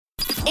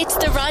It's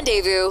The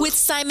Rendezvous with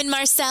Simon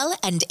Marcel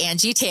and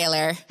Angie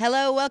Taylor.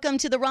 Hello, welcome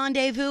to The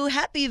Rendezvous.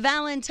 Happy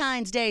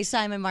Valentine's Day,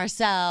 Simon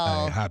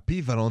Marcel. Happy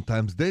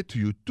Valentine's Day to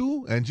you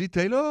too, Angie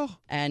Taylor.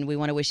 And we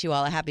want to wish you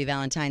all a happy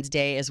Valentine's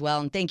Day as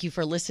well. And thank you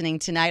for listening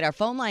tonight. Our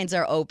phone lines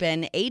are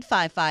open,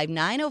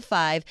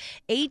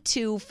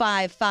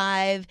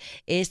 855-905-8255.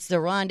 It's The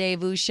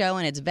Rendezvous Show,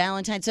 and it's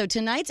Valentine's. So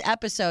tonight's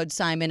episode,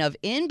 Simon, of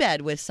In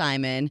Bed with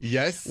Simon,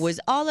 Yes. was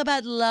all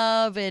about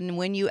love and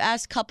when you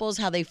ask couples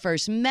how they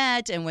first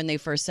met and when they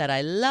first said,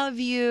 I love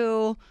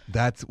you.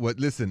 That's what,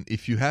 listen,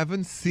 if you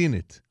haven't seen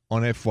it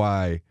on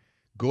FYI,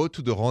 go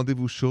to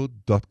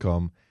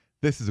therendezvousshow.com.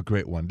 This is a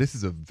great one. This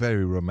is a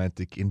very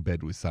romantic In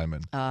Bed with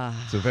Simon.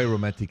 It's a very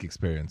romantic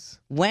experience.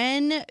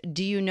 When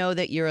do you know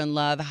that you're in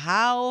love?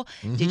 How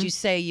did you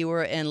say you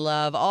were in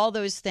love? All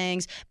those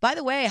things. By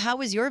the way, how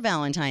was your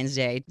Valentine's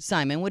Day,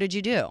 Simon? What did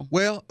you do?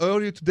 Well,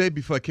 earlier today,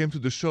 before I came to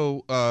the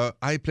show,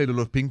 I played a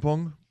lot of ping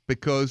pong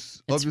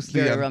because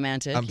obviously very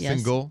romantic, I'm yes.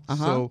 single.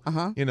 So,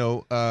 you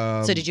know.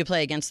 So did you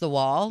play against the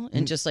wall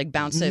and just like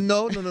bounce it?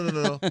 No.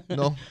 No.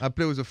 I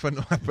play with a friend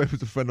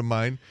of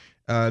mine.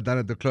 Down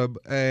at the club,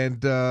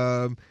 and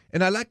I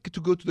like to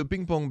go to the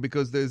ping pong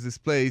because there's this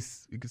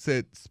place you could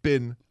say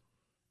spin,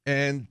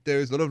 and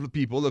there's a lot of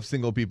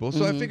single people.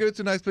 So I figured it's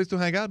a nice place to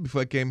hang out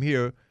before I came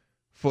here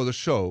for the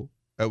show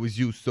with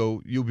you.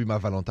 So you'll be my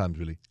Valentine,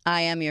 really. I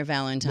am your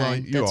Valentine. Well,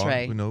 you That's are,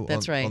 right. You know,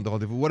 That's right. On the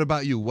rendezvous. What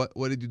about you? What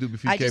did you do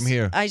before you came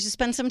here? I just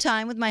spent some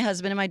time with my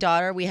husband and my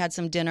daughter. We had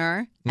some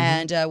dinner,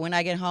 and when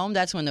I get home,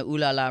 that's when the ooh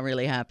la la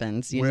really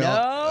happens. You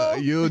know.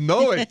 You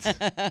know it.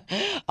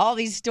 All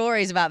these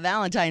stories about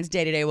Valentine's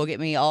Day today will get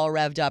me all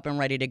revved up and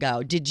ready to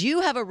go. Did you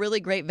have a really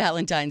great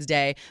Valentine's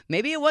Day?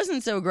 Maybe it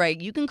wasn't so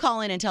great. You can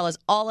call in and tell us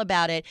all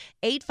about it.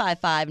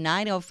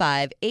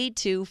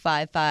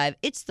 855-905-8255.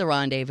 It's The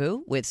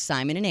Rendezvous with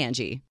Simon and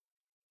Angie.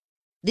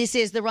 This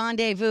is The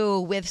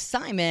Rendezvous with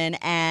Simon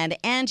and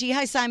Angie.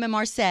 Hi, Simon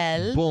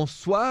Marcel.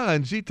 Bonsoir,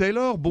 Angie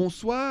Taylor.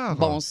 Bonsoir.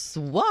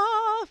 Bonsoir.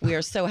 We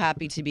are so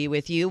happy to be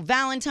with you.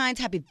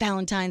 Happy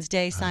Valentine's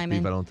Day, Simon.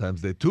 Happy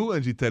Valentine's Day too,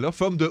 Angie Taylor,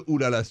 from the Ooh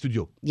La La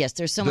studio. Yes,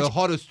 there's so the much.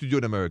 hottest studio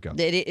in America.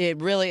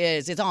 It really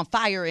is. It's on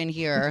fire in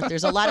here.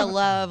 There's a lot of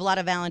love, a lot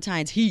of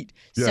Valentine's heat.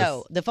 Yes.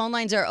 So the phone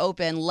lines are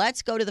open.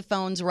 Let's go to the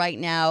phones right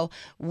now.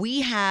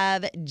 We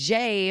have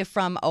Jay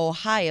from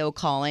Ohio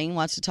calling,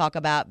 wants to talk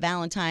about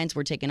Valentine's.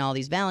 We're taking all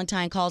these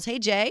Valentine calls. Hey,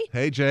 Jay.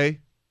 Hey, Jay.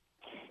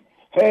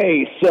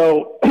 Hey,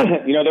 so,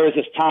 there was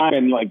this time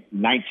in like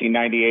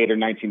 1998 or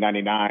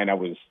 1999, I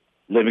was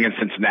living in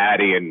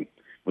Cincinnati and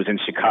was in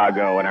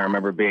Chicago, and I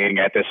remember being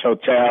at this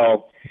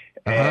hotel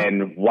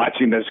and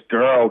watching this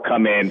girl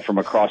come in from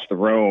across the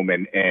room,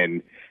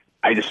 and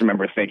I just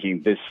remember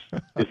thinking, this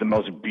is the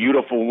most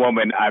beautiful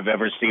woman I've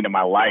ever seen in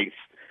my life.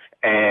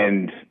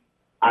 And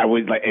I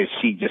was like, and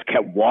she just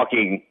kept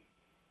walking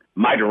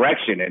my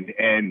direction,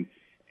 and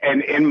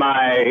in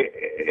my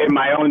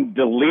own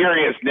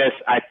deliriousness,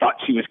 I thought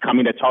she was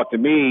coming to talk to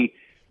me,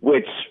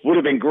 which would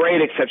have been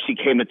great, except she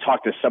came to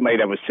talk to somebody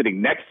that was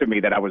sitting next to me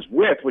that I was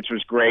with, which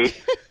was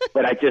great.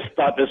 But I just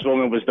thought this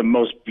woman was the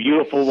most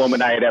beautiful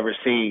woman I had ever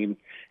seen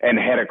and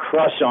had a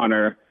crush on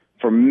her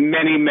for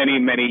many, many,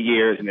 many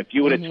years. And if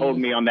you would have told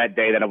me on that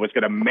day that I was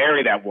going to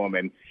marry that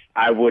woman,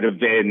 I would have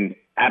been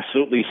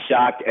absolutely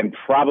shocked and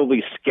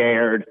probably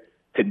scared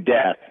to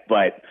death.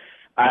 But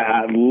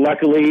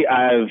luckily,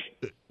 10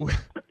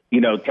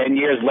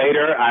 years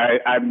later,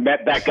 I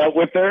met back up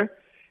with her,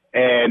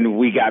 and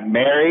we got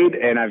married,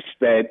 and I've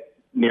spent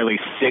nearly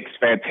 6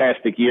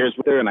 fantastic years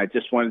with her, and I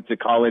just wanted to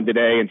call in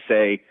today and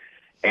say,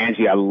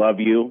 Angie, I love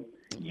you.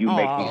 You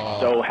make me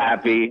so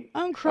happy.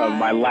 I'm crying.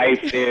 My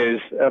life is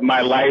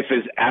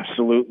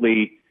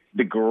absolutely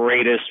the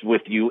greatest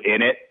with you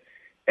in it,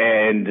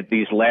 and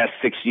these last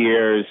 6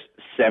 years,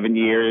 7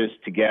 years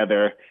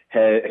together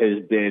has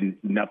been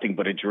nothing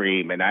but a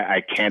dream, and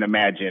I can't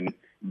imagine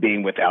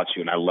being without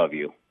you, and I love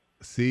you.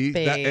 See,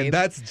 and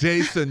that's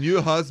Jason,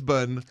 your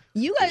husband.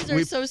 You guys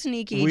are so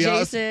sneaky, we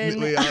Jason.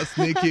 We are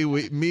sneaky.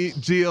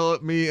 Jill,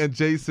 me, and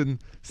Jason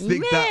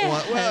sneak that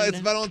one. Well, it's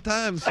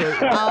Valentine's, so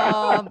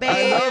oh, babe,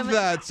 I love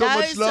that. So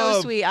much love.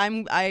 So sweet.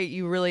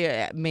 You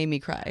really made me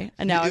cry,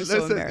 and now I'm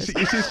so embarrassed.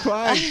 She's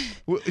crying.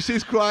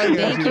 She's crying.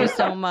 Thank you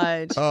so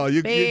much. Oh,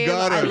 you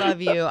got her. I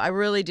love you. I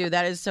really do.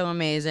 That is so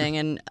amazing,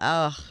 and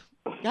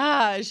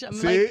gosh, I'm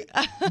See?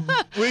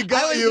 We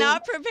got I was you.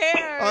 not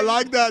prepared. I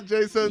like that,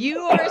 Jason. You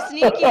are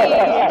sneaky.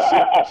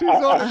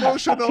 She's all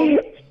emotional.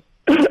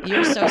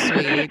 You're so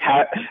sweet.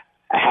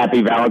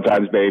 Happy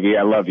Valentine's, baby.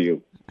 I love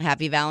you.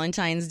 Happy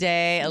Valentine's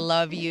Day. I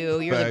love you.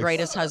 You're Thanks. the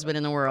greatest husband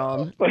in the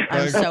world.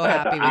 I'm so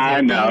happy with you.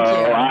 I know.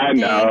 I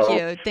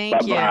know.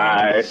 Thank you.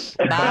 Bye.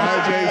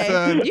 Bye,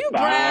 Jason. You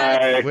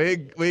brats.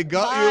 We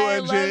got Bye, you, I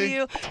Angie. love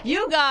you.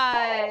 You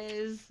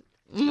guys.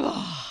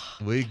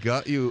 We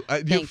got you.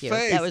 Thank you.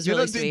 Face, That was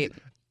really sweet.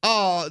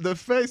 Oh, the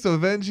face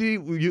of Angie.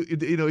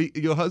 You know,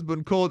 your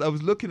husband called. I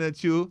was looking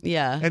at you.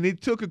 Yeah. And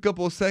it took a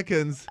couple of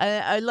seconds.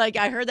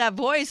 I heard that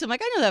voice. I'm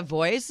like, I know that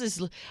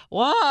voice.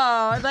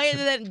 Wow. Like,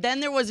 then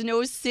there was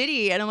no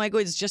city. And I'm like,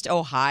 it's just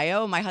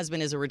Ohio. My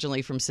husband is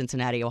originally from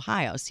Cincinnati,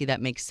 Ohio. See, that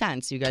makes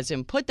sense. You guys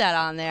didn't put that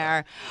on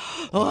there.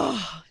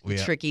 Oh,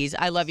 trickies.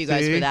 I love you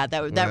guys for that.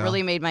 That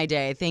really made my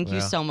day. Thank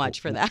you so much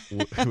for that.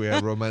 We are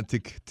a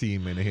romantic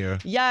team in here.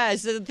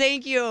 Yes.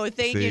 Thank you.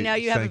 Thank you. Now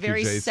you have a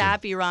very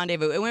sappy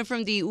rendezvous. It went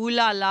from the ooh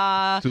la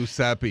la to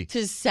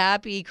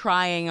sappy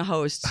crying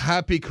host.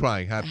 Happy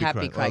crying.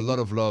 A lot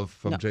of love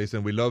from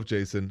Jason. We love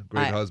Jason.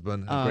 Great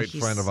husband, a great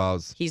friend of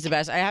ours. He's the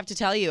best. I have to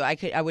tell you,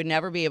 I would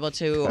never be able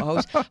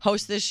to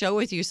host this show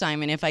with you,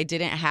 Simon, if I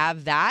didn't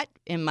have that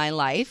in my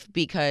life,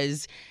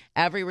 because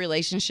every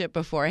relationship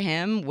before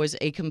him was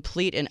a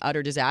complete and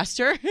utter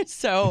disaster.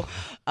 So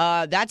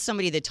that's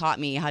somebody that taught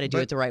me how to do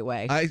it the right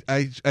way.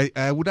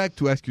 I would like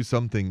to ask you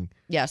something.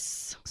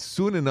 Yes.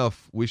 Soon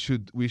enough, we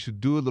should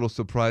do a little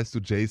surprise to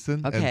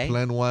Jason and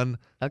plan one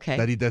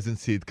that he doesn't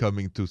see it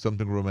coming to,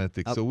 something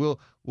romantic. So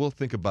we'll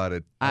think about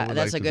it.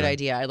 That's a good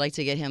idea. I'd like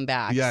to get him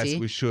back. Yes,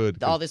 we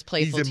should. All this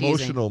playful He's teasing.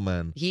 Emotional,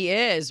 man. He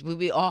is.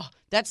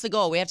 That's the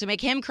goal. We have to make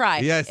him cry.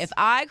 Yes. If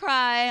I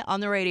cry on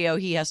the radio,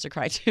 he has to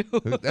cry too.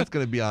 That's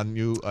going to be our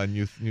new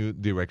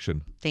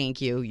direction. Thank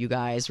you, you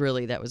guys.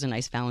 Really, that was a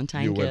nice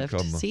Valentine gift.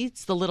 Welcome. See,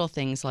 it's the little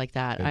things like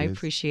that. I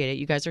appreciate it.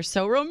 You guys are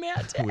so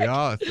romantic. We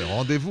are. It's a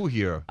rendezvous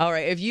here. All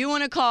right. If you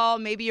want to call,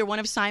 maybe you're one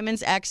of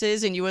Simon's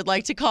exes and you would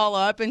like to call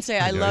up and say,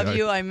 I love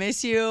you, I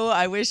miss you,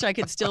 I wish I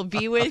could still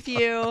be with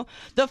you.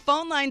 The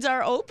phone lines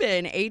are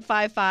open,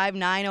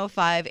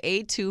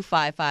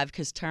 855-905-8255,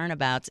 because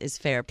Turnabouts is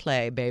fair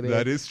play, baby.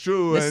 That is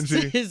true,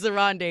 Angie. This is The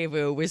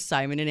Rendezvous with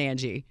Simon and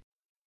Angie.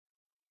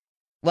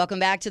 Welcome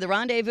back to The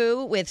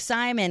Rendezvous with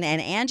Simon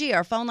and Angie.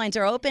 Our phone lines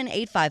are open,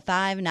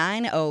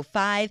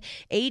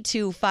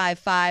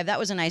 855-905-8255. That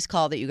was a nice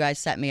call that you guys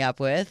set me up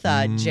with.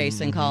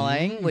 Jason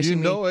calling. You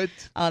know it.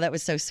 Oh, that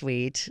was so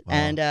sweet. Wow.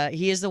 And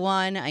he is the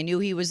one. I knew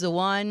he was the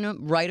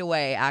one right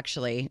away,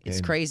 actually.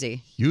 It's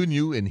crazy. You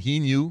knew and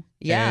he knew.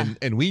 Yeah.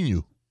 And we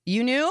knew.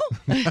 You knew?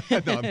 No,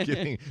 I'm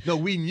kidding. No,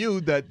 we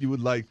knew that you would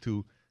like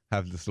to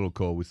have this little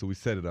call, so we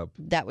set it up.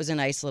 That was a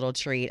nice little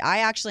treat. I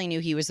actually knew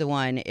he was the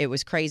one. It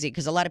was crazy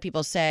because a lot of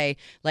people say,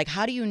 like,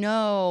 how do you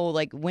know?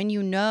 Like, when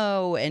you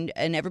know, and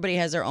everybody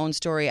has their own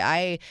story.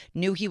 I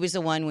knew he was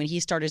the one when he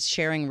started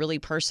sharing really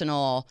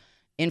personal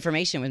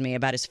information with me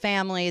about his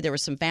family. There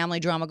was some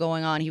family drama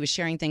going on. He was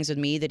sharing things with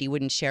me that he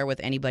wouldn't share with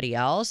anybody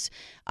else.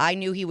 I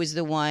knew he was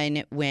the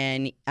one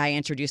when I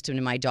introduced him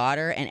to my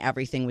daughter, and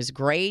everything was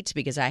great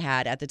because I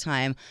had, at the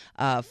time,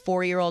 a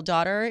 4-year-old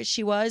daughter,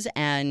 she was,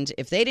 and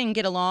if they didn't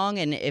get along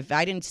and if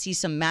I didn't see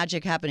some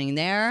magic happening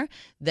there,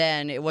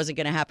 then it wasn't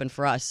going to happen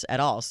for us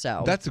at all.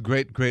 So that's a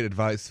great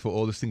advice for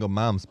all the single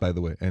moms, by the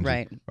way,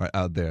 Angie, right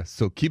out there.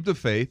 So keep the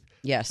faith.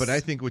 Yes. But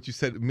I think what you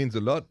said means a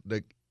lot.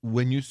 Like,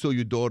 when you saw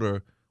your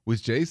daughter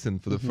with Jason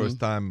for the first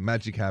time,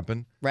 magic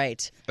happened.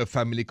 Right. A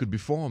family could be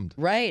formed.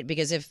 Right,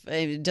 because if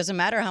it doesn't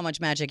matter how much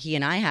magic he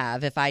and I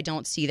have, if I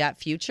don't see that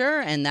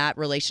future and that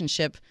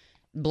relationship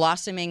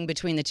blossoming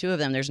between the two of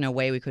them, there's no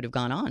way we could have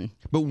gone on.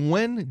 But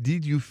when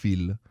did you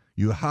feel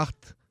your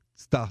heart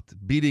start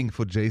beating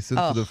for Jason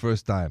for the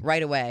first time?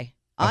 Right away.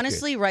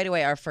 Honestly, right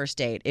away, our first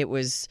date, I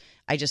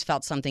just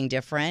felt something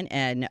different,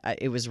 and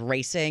it was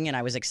racing, and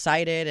I was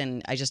excited,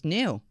 and I just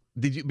knew.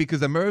 Did you?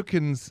 Because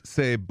Americans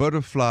say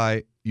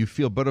butterfly, you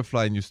feel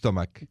butterfly in your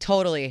stomach.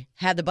 Totally.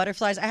 Had the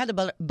butterflies. I had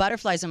the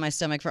butterflies in my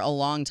stomach for a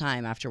long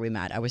time after we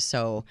met. I was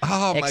so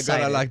excited. My God,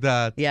 I like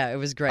that. Yeah, it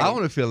was great. I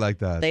want to feel like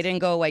that. They didn't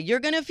go away.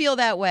 You're going to feel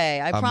that way.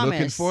 I promise. I'm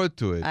looking forward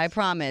to it. I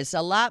promise.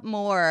 A lot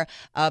more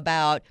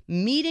about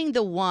meeting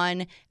the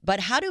one, but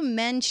how do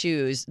men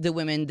choose the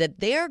women that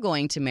they're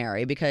going to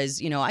marry?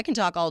 Because, I can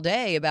talk all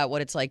day about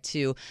what it's like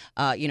to,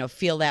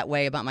 feel that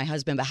way about my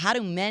husband, but how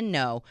do men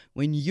know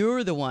when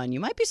you're the one? You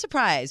might be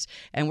surprised,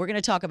 and we're going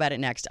to talk about it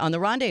next on The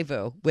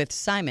Rendezvous with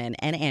Simon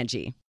and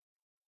Angie.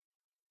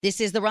 This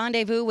is The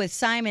Rendezvous with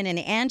Simon and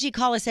Angie.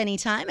 Call us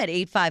anytime at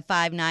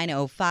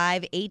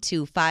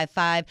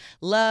 855-905-8255.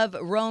 Love,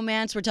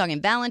 romance. We're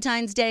talking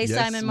Valentine's Day, yes,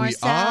 Simon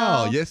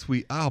Marcel. Yes,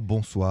 we are.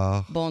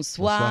 Bonsoir.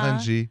 Bonsoir. Bonsoir,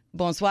 Angie.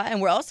 Bonsoir.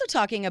 And we're also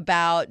talking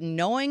about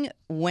knowing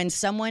when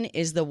someone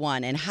is the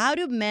one. And how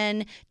do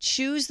men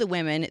choose the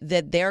women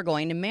that they're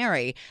going to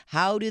marry?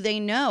 How do they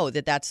know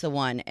that that's the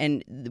one?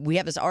 And we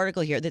have this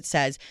article here that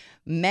says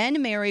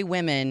men marry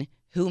women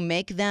who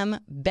make them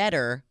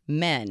better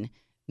men.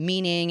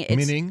 Meaning?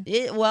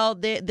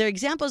 The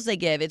examples they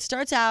give, it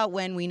starts out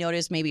when we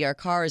notice maybe our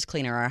car is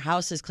cleaner, our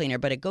house is cleaner,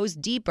 but it goes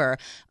deeper.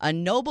 A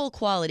noble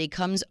quality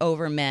comes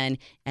over men,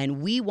 and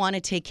we want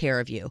to take care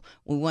of you.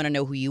 We want to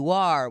know who you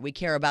are. We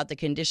care about the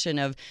condition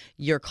of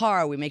your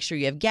car. We make sure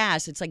you have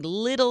gas. It's like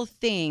little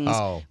things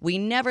we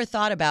never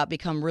thought about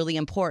become really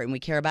important. We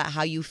care about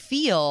how you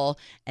feel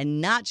and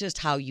not just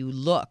how you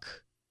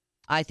look.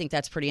 I think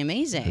that's pretty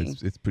amazing.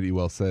 It's pretty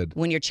well said.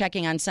 When you're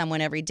checking on someone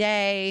every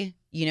day,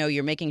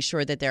 you're making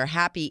sure that they're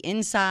happy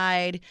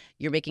inside.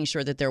 You're making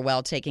sure that they're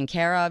well taken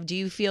care of. Do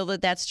you feel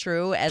that that's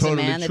true as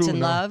Totally a man that's true, in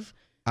no. love?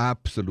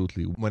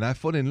 Absolutely. When I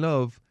fall in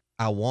love,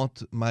 I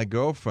want my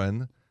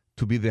girlfriend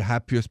to be the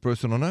happiest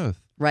person on earth.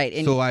 Right.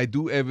 And So I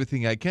do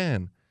everything I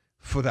can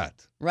for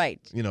that. right.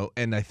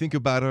 And I think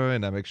about her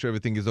and I make sure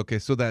everything is okay.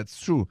 So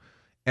that's true.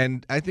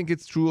 And I think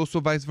it's true also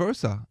vice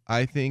versa.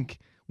 I think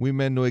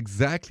women know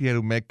exactly how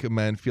to make a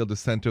man feel the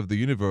center of the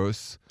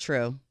universe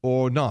True.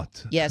 or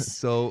not. Yes.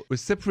 So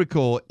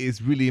reciprocal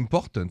is really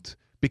important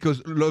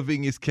because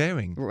loving is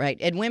caring. Right.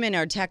 And women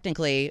are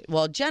technically,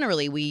 well,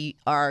 generally we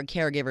are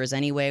caregivers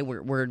anyway.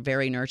 We're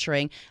very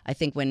nurturing. I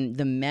think when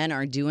the men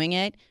are doing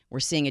it, we're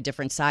seeing a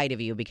different side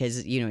of you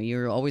because,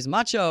 you're always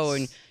macho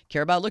and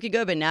care about looking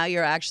good, but now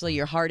your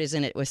heart is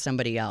in it with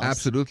somebody else.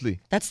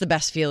 Absolutely. That's the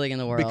best feeling in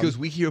the world. Because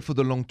we're here for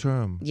the long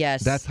term.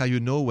 Yes. That's how you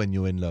know when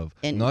you're in love.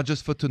 And- not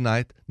just for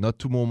tonight, not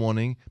tomorrow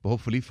morning, but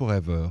hopefully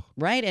forever.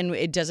 Right. And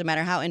it doesn't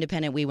matter how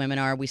independent we women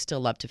are, we still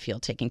love to feel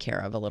taken care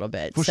of a little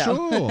bit. For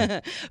sure.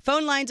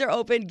 Phone lines are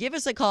open. Give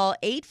us a call,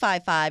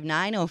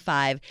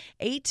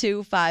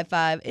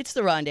 855-905-8255. It's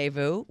The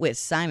Rendezvous with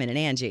Simon and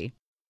Angie.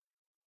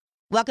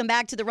 Welcome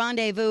back to The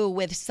Rendezvous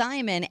with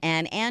Simon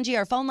and Angie.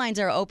 Our phone lines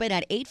are open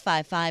at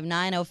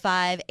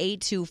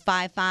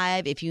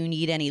 855-905-8255. If you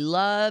need any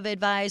love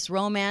advice,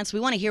 romance, we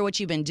want to hear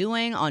what you've been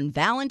doing on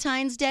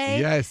Valentine's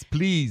Day. Yes,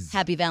 please.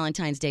 Happy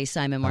Valentine's Day,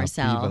 Simon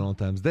Marcel. Happy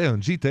Valentine's Day,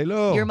 Angie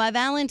Taylor. You're my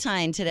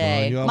Valentine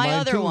today. You are my mine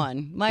other too.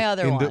 one. My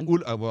other in one.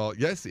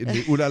 Yes, in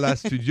the Ooh La La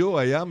studio,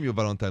 I am your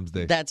Valentine's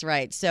Day. That's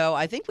right. So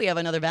I think we have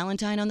another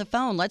Valentine on the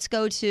phone. Let's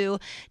go to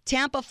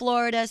Tampa,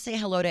 Florida. Say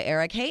hello to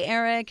Eric. Hey,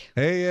 Eric.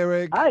 Hey,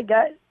 Eric. Hi, guys.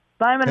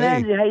 Simon Hey. and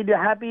Angie, how you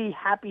doing?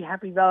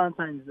 Happy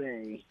Valentine's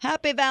Day.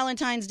 Happy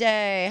Valentine's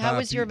Day. How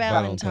was Happy your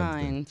Valentine's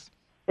Valentine's?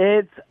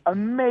 It's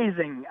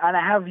amazing, and I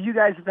have you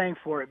guys to thank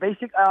for it. I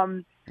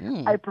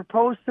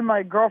proposed to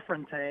my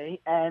girlfriend today,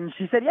 and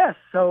she said yes.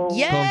 So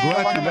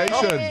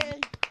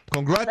Congratulations.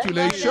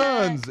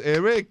 Congratulations,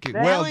 Eric.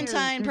 Well,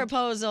 Valentine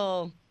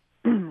proposal.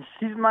 she's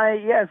so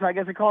I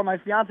guess I call her my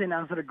fiance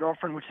now instead of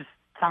girlfriend, which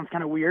sounds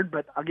kind of weird,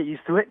 but I'll get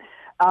used to it.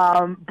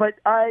 I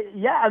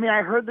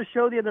heard the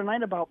show the other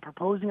night about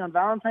proposing on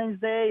Valentine's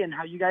Day and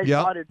how you guys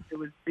Yeah. thought it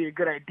would be a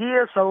good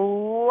idea,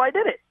 so I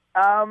did it.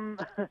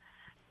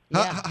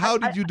 how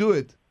did you do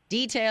it?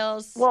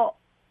 Details. Well,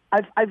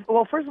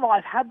 first of all,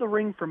 I've had the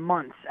ring for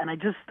months, and I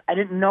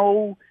didn't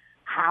know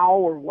how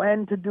or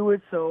when to do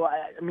it. So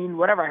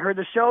whatever. I heard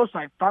the show, so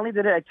I finally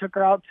did it. I took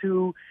her out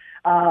to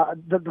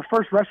the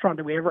first restaurant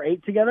that we ever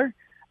ate together,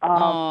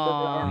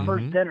 our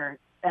first dinner,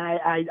 and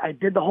I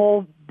did the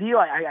whole deal.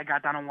 I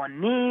got down on one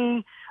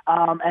knee,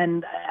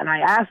 and I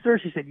asked her.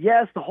 She said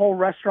yes. The whole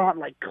restaurant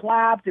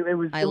clapped. It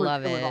was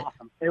love it.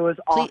 awesome. It was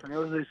awesome. It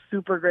was a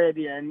super great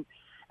idea,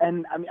 and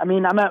I'm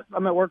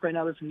at work right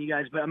now listening to you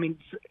guys, but I'm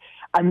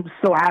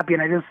so happy,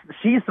 and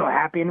she's so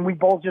happy, and we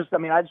both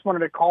I just wanted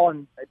to call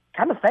and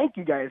kind of thank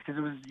you guys because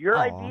it was your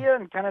idea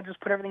and kind of just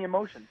put everything in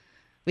motion.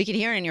 We can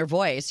hear it in your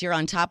voice. You're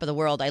on top of the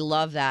world. I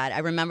love that. I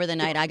remember the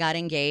night I got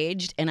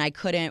engaged, and I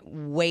couldn't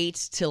wait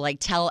to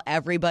tell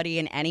everybody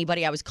and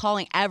anybody. I was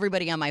calling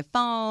everybody on my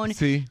phone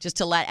just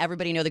to let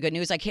everybody know the good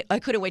news. I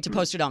couldn't wait to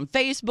post it on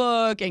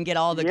Facebook and get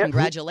all the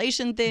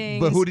congratulation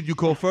things. But who did you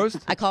call first?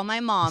 I called my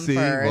mom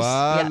first.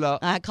 Voila. Yeah,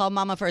 I called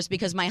Mama first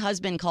because my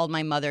husband called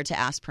my mother to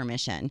ask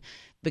permission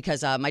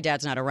because my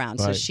dad's not around.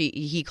 Right. So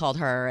he called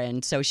her,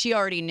 and so she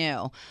already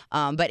knew.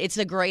 But it's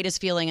the greatest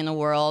feeling in the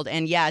world.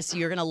 And yes,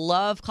 you're going to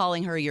love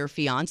calling her your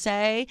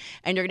fiance,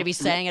 and you're going to be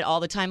saying it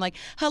all the time, like,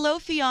 hello,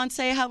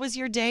 fiance, how was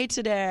your day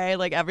today?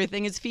 Like,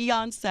 everything is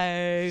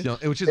fiance.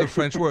 Which is a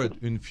French word,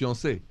 une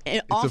fiancée.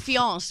 En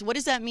fiance, what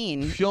does that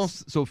mean?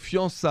 So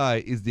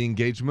fiançailles is the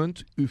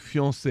engagement. Un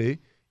fiancé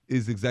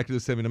is exactly the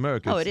same in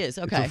America. Oh, it is?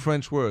 Okay. It's a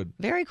French word.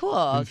 Very cool.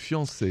 Un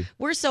fiancé.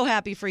 We're so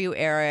happy for you,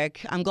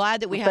 Eric. I'm glad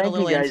that we had a Thank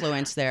you, little guys.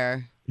 influence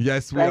there.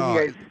 Yes, we Thank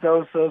are. you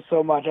guys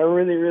so much. I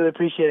really, really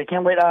appreciate it.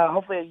 Can't wait.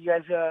 Hopefully, you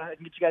guys I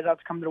can get you guys out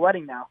to come to the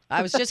wedding now.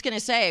 I was just going to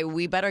say,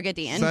 we better get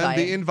the invite. Send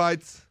the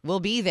invites. We'll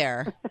be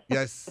there.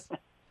 Yes.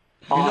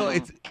 Awesome.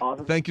 It's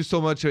Awesome. Thank you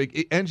so much,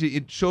 Eric. Angie,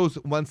 it shows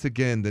once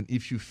again that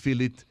if you feel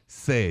it,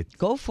 say it.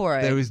 Go for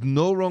it. There is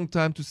no wrong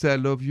time to say I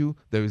love you.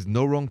 There is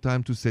no wrong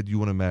time to say you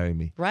want to marry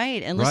me.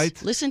 Right. And Right?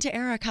 listen to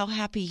Eric, how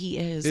happy he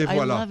is. Et I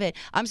voilà. love it.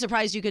 I'm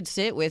surprised you could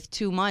sit with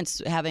 2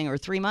 months or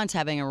 3 months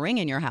having a ring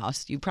in your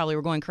house. You probably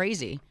were going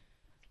crazy.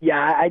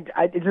 Yeah,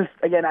 it just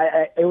again,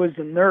 it was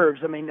the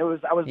nerves.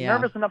 I was Yeah.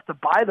 nervous enough to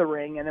buy the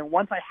ring, and then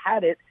once I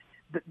had it,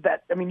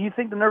 you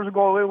think the nerves will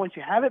go away once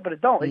you have it, but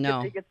it don't.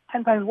 It gets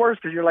 10 times worse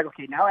because you're like,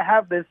 okay, now I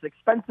have this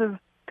expensive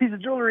piece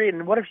of jewelry,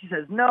 and what if she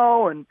says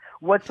no, and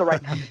what's the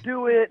right time to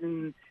do it,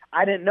 and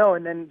I didn't know,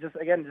 and then just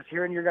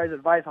hearing your guys'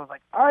 advice, I was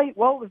like, all right,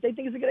 well, if they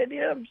think it's a good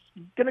idea, I'm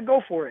just gonna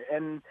go for it,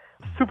 and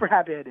super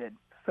happy I did.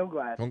 So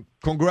glad.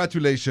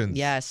 Congratulations.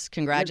 Yes.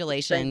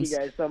 Congratulations.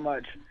 Thank you guys so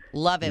much.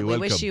 Love it. You're we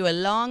wish welcome. you a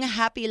long,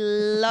 happy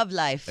love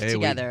life Eh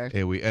together.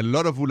 Oui. A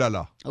lot of ooh la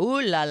la.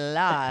 Ooh la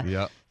la.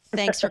 Yeah.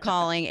 Thanks for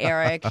calling,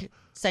 Eric.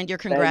 Send your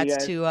Thank you,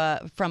 congrats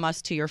guys. from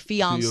us to your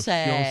fiance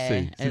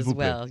fiancé, s'il as vous plaît.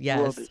 well. Yes.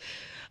 Will do.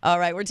 All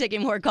right, we're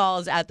taking more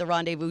calls at the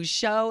Rendezvous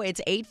Show. It's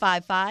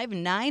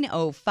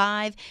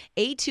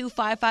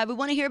 855-905-8255. We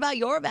want to hear about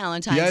your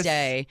Valentine's Yes.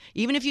 Day.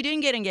 Even if you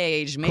didn't get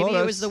engaged, maybe Call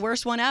it was us. the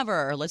worst one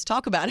ever. Let's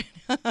talk about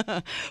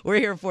it. We're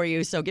here for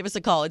you, so give us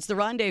a call. It's the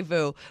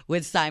Rendezvous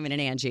with Simon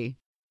and Angie.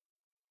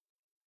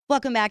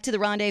 Welcome back to the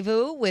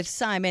Rendezvous with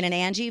Simon and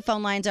Angie.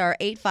 Phone lines are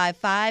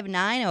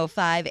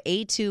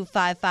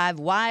 855-905-8255.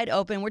 Wide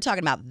open. We're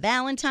talking about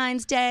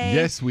Valentine's Day.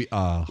 Yes, we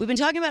are. We've been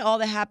talking about all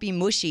the happy,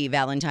 mushy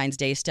Valentine's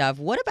Day stuff.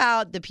 What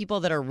about the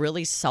people that are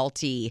really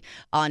salty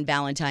on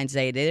Valentine's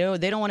Day?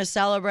 They don't want to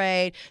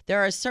celebrate.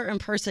 There are certain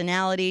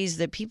personalities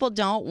that people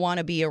don't want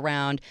to be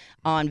around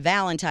on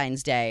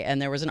Valentine's Day. And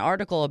there was an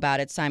article about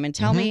it. Simon,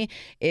 tell me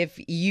if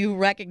you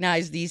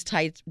recognize these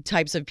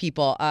types of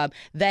people.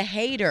 The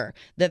hater,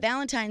 the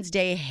Valentine's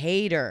Day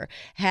hater,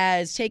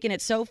 has taken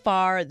it so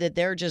far that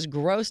they're just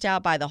grossed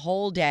out by the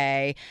whole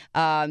day.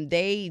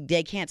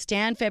 They can't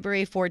stand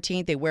February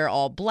 14th. They wear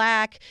all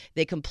black.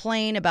 They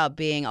complain about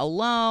being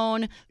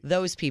alone.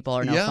 Those people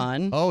are no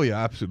fun. Oh,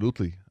 yeah,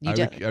 absolutely. You I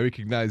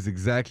recognize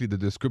exactly the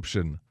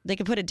description. They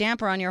can put a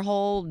damper on your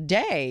whole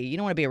day. You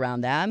don't want to be around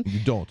them.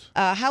 You don't.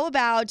 How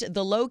about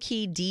the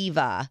low-key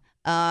diva?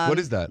 What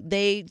is that?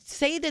 They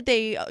say that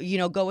they,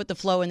 go with the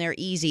flow and they're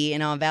easy,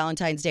 and on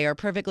Valentine's Day are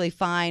perfectly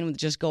fine with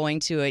just going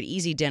to an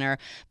easy dinner.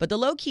 But the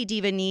low-key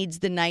diva needs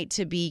the night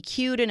to be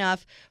cute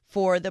enough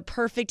for the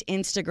perfect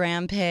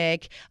Instagram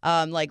pic,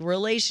 like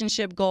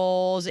relationship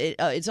goals.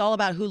 It's all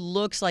about who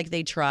looks like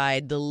they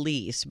tried the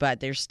least, but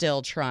they're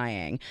still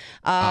trying.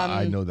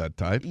 I know that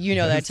type. You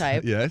know that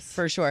type? Yes.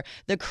 For sure.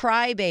 The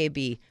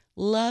crybaby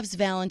loves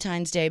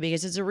Valentine's Day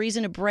because it's a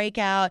reason to break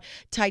out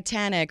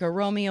Titanic or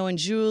Romeo and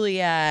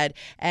Juliet,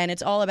 and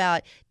it's all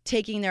about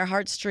taking their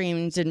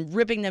heartstrings and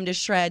ripping them to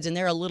shreds, and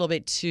they're a little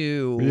bit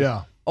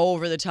too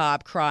over the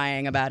top,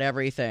 crying about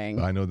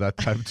everything. I know that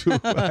type too.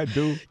 I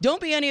do.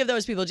 Don't be any of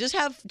those people. Just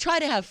try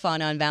to have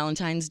fun on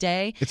Valentine's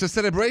Day. It's a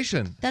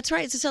celebration. That's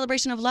right. It's a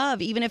celebration of love.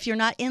 Even if you're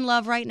not in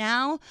love right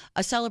now,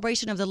 a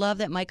celebration of the love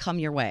that might come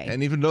your way.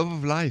 And even love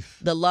of life.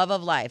 The love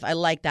of life. I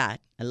like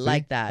that. I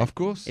like that. Of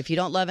course. If you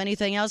don't love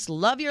anything else,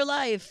 love your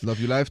life. Love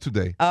your life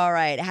today. All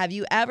right. Have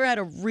you ever had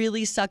a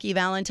really sucky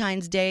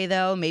Valentine's Day,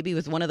 though? Maybe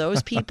with one of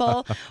those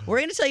people? We're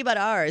going to tell you about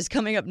ours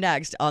coming up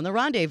next on The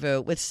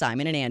Rendezvous with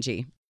Simon and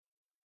Angie.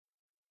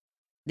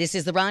 This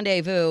is The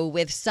Rendezvous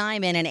with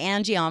Simon and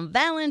Angie on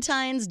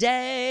Valentine's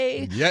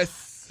Day.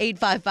 Yes.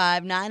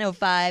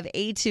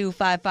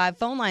 855-905-8255.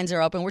 Phone lines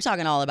are open. We're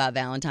talking all about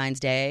Valentine's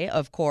Day,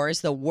 of course.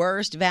 The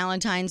worst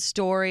Valentine's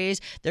stories.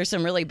 There's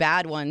some really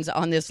bad ones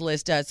on this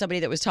list. Somebody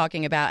that was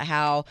talking about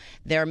how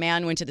their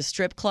man went to the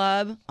strip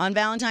club on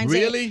Valentine's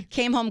Day.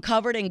 Came home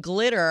covered in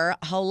glitter.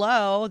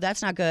 Hello,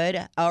 that's not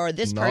good. Or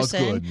this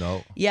person. Not good,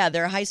 no. Yeah,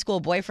 their high school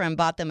boyfriend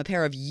bought them a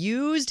pair of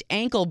used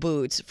ankle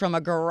boots from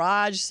a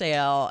garage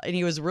sale, and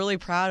he was really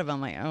proud of them.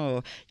 Like,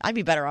 oh, I'd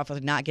be better off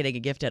with not getting a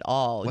gift at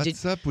all.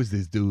 What's up with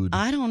this dude?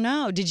 I don't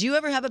know. Did you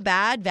ever have a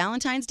bad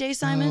Valentine's Day,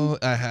 Simon? Oh,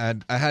 I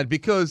had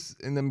because,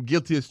 and I'm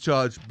guilty as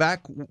charged,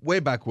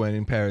 way back when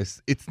in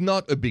Paris, it's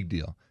not a big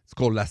deal. It's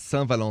called La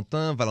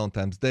Saint-Valentin,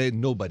 Valentine's Day.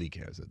 Nobody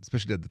cares,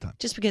 especially at the time.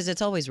 Just because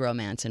it's always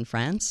romance in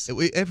France.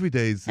 Every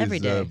day is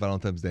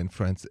Valentine's Day in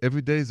France.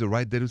 Every day is the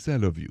right day to say I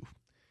love you.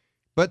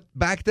 But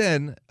back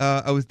then,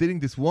 I was dating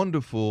this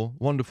wonderful,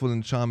 wonderful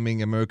and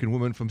charming American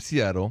woman from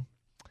Seattle,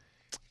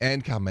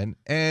 and Carmen.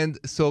 And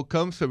so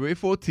comes February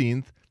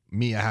 14th,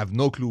 me, I have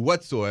no clue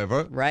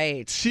whatsoever.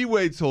 Right. She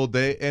waits all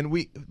day, and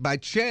by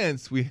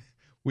chance, we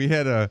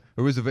had a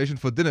reservation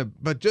for dinner,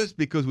 but just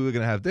because we were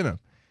going to have dinner.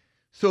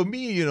 So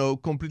me,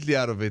 completely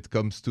out of it,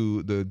 comes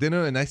to the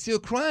dinner, and I see her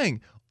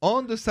crying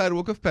on the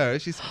sidewalk of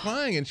Paris. She's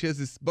crying, and she has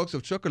this box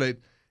of chocolate,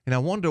 and I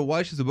wonder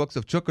why she's a box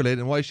of chocolate,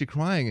 and why is she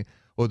crying?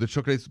 Or the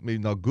chocolate's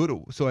maybe not good.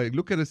 So I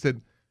look at her and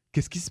said,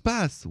 Qu'est-ce qui se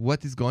passe?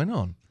 What is going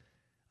on?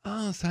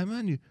 Ah,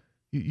 Simon,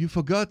 you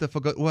forgot. I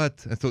forgot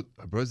what? I thought,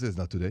 my birthday's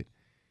not today.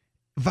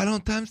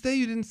 Valentine's Day?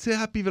 You didn't say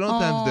Happy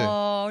Valentine's Day.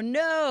 Oh,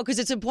 no, because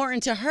it's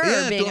important to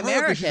her being to her,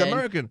 American. She's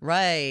American.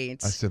 Right.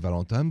 I said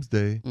Valentine's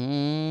Day.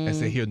 I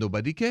say, here,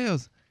 nobody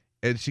cares.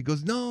 And she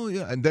goes, no.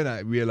 Yeah. And then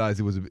I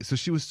realized it was so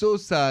she was so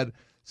sad.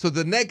 So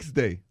the next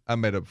day, I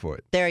made up for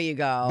it. There you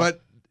go.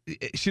 But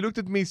she looked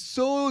at me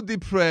so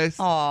depressed.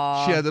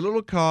 Aww. She had a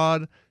little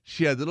card.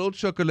 She had a little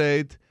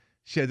chocolate.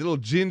 She had a little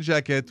jean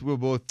jacket. We were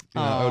both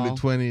early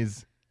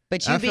 20s.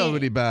 But I felt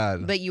really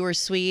bad. But you were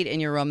sweet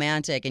and you're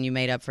romantic and you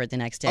made up for it the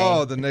next day.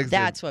 Oh, the next day.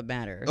 That's what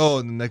matters.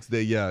 Oh, the next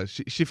day, yeah.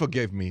 She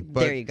forgave me. But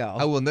there you go.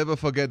 I will never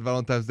forget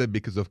Valentine's Day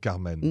because of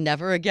Carmen.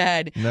 Never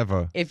again.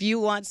 Never. If you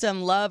want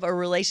some love or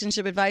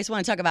relationship advice,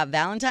 want to talk about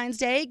Valentine's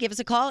Day, give us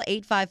a call,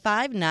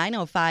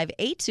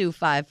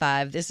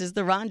 855-905-8255. This is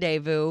The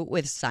Rendezvous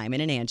with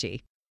Simon and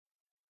Angie.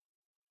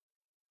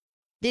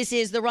 This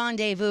is the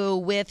Rendezvous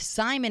with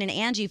Simon and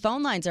Angie.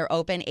 Phone lines are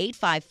open,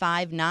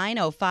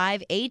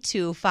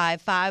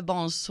 855-905-8255.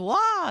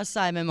 Bonsoir,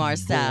 Simon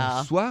Marcel.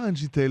 Bonsoir,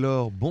 Angie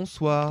Taylor.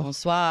 Bonsoir.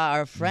 Bonsoir,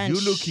 our French.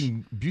 You're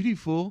looking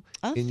beautiful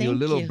in your thank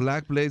little you.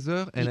 black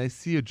blazer, and I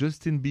see a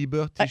Justin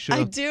Bieber t-shirt.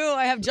 I do.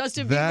 I have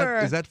Justin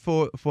Bieber. Is that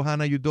for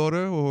Hannah, your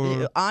daughter?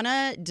 Or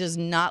Anna does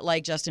not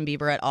like Justin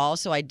Bieber at all,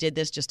 so I did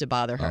this just to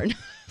bother her.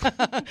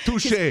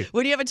 Touché.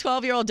 When you have a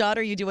 12-year-old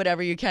daughter, you do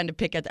whatever you can to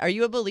pick at. Are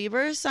you a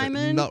believer,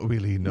 Simon? Not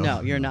really, no.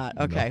 No, you're not.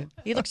 Okay.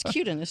 He looks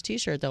cute in this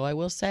T-shirt, though, I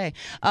will say.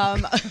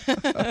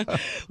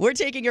 We're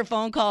taking your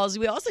phone calls.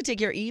 We also take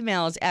your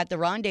emails at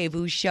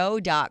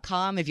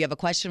therendezvousshow.com. If you have a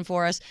question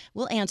for us,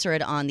 we'll answer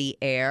it on the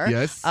air.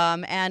 Yes.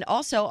 And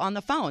also on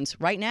the phones.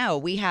 Right now,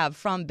 we have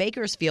from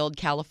Bakersfield,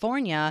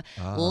 California.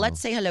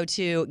 Let's say hello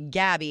to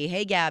Gabby.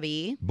 Hey,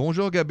 Gabby.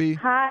 Bonjour, Gabi.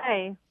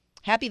 Hi.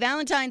 Happy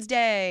Valentine's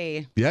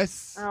Day.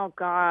 Yes. Oh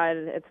God,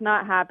 it's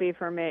not happy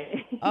for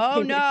me.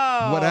 Oh,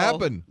 no. What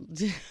happened?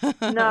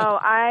 No,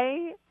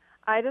 I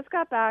just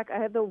got back. I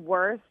had the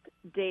worst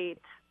date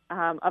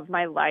of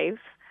my life.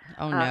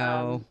 Oh,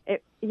 no.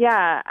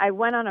 I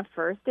went on a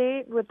first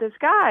date with this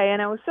guy,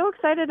 and I was so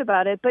excited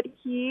about it. But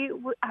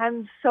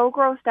I'm so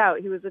grossed out.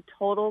 He was a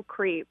total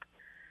creep.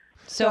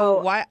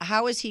 So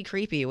how is he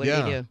creepy? What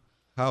did he do?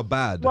 How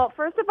bad? Well,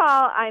 first of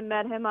all, I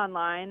met him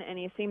online, and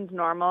he seemed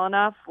normal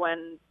enough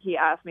when he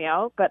asked me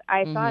out. But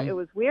I thought it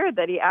was weird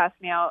that he asked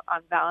me out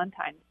on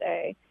Valentine's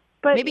Day.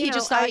 But Maybe he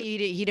just thought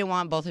he didn't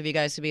want both of you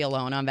guys to be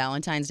alone on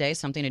Valentine's Day,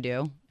 something to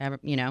do,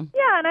 you know?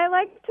 Yeah, and I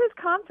liked his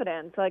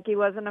confidence. Like, he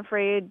wasn't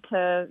afraid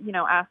to,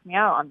 ask me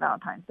out on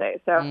Valentine's Day.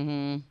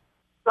 So,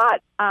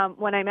 But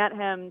when I met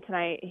him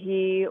tonight,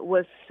 he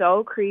was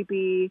so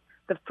creepy.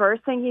 The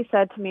first thing he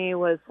said to me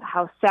was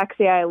how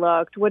sexy I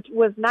looked, which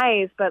was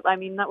nice. But, I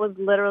mean, that was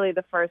literally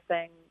the first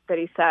thing that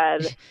he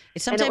said.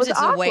 Sometimes it's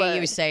the way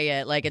you say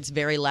it. Like, it's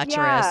very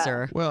lecherous.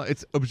 Yeah. Well,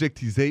 it's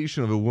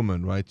objectization of a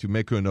woman, right? You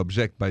make her an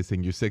object by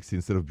saying you're sexy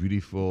instead of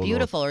beautiful.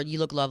 Beautiful, or you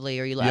look lovely,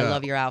 or I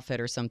love your outfit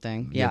or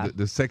something. Yeah.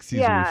 The sexy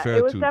is Yeah, referred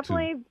it was to.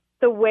 definitely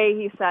the way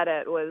he said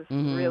it was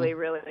really,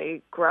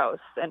 really gross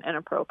and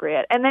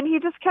inappropriate. And then he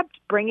just kept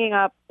bringing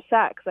up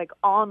sex, like,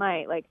 all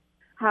night, like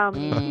how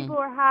many people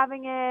were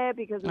having it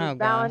because it was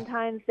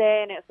Valentine's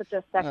Day and it's such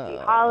a sexy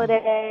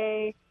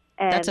holiday.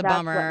 And that's a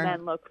bummer. What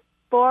men look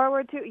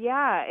forward to.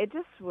 Yeah, it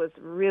just was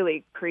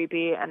really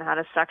creepy and had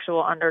a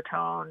sexual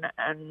undertone.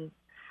 And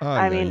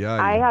I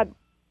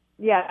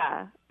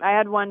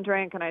had one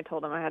drink and I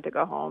told him I had to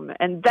go home.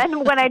 And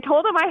then when I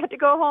told him I had to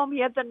go home,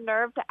 he had the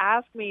nerve to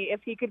ask me if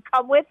he could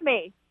come with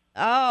me.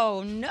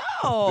 Oh,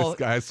 no. This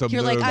guy has some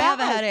You're nerve. like, I have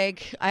a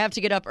headache. I have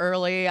to get up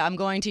early. I'm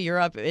going to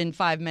Europe in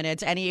 5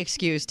 minutes. Any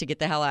excuse to get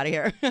the hell out of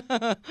here.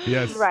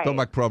 Yes, Right.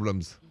 stomach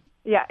problems.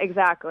 Yeah,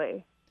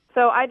 exactly.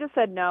 So I just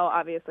said no,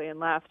 obviously,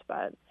 and left.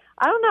 But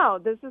I don't know.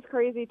 This is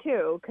crazy,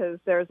 too, because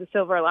there's a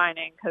silver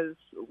lining because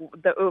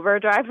the Uber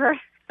driver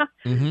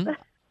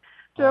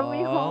drove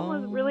me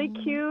home was really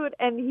cute,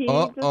 and he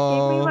just gave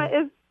me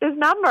his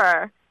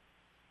number.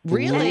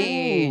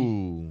 Really?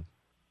 Ooh.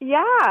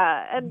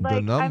 Yeah, and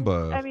The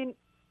number.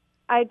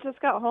 I just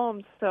got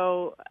home,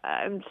 so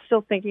I'm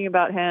still thinking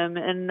about him,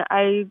 and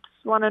I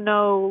just want to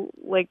know,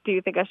 like, do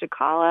you think I should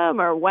call him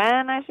or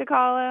when I should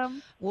call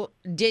him? Well,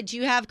 did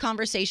you have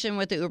conversation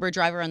with the Uber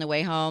driver on the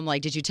way home?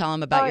 Like, did you tell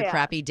him about your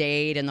crappy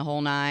date and the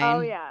whole nine? Oh,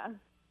 yeah.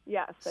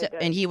 Yes, I did.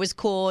 And he was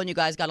cool, and you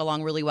guys got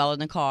along really well in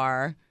the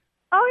car.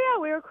 Oh, yeah,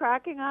 we were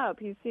cracking up.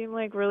 He seemed,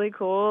 like, really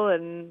cool,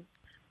 and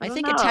I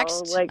think a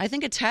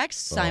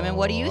text, Simon.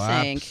 What do you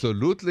think?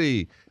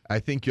 Absolutely. I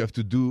think you have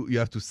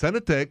to send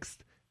a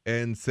text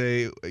and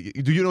say,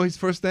 do you know his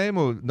first name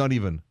or not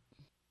even?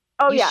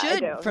 Oh, you yeah,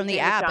 should, I do. from His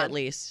the name is app John. at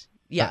least.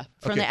 Yeah,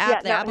 from okay. the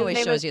app. The Yeah, app his always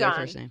name shows is you their John.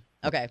 first name.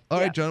 Okay.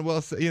 All right, John.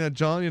 Well,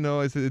 John,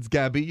 it's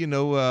Gabby.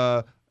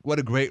 What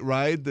a great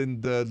ride,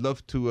 and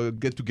love to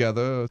get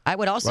together. I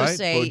would also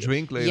say, for a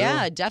drink later.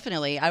 Yeah,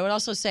 definitely. I would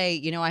also say,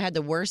 I had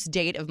the worst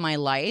date of my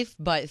life,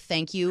 but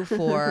thank you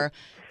for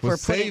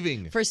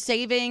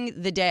saving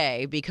the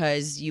day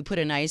because you put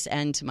a nice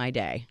end to my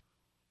day.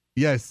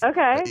 Yes.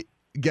 Okay.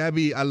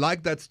 Gabby, I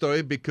like that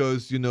story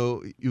because,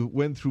 you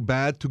went through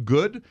bad to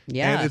good.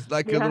 Yeah. And it's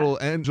like a little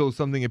angel,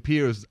 something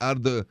appears out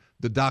of the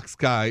dark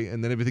sky,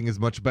 and then everything is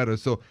much better.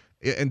 So,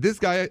 and this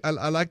guy, I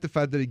like the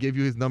fact that he gave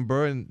you his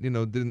number and,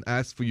 didn't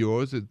ask for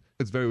yours.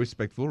 It's very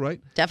respectful, right?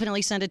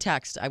 Definitely send a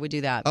text. I would do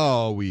that.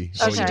 Oh, we.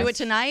 Should she do it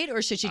tonight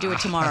or should she do it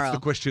tomorrow? That's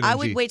the question, I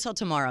Angie. would wait till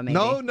tomorrow, maybe.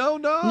 No. No?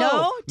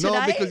 No,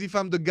 Tonight? because if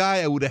I'm the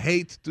guy, I would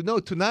hate to. No,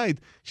 tonight.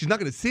 She's not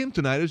going to see him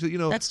tonight.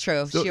 That's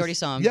true. So- She already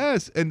saw him.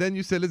 Yes, and then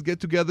you said, let's get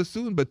together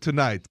soon, but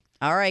tonight.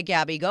 All right,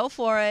 Gabby, go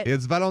for it.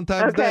 It's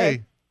Valentine's Okay.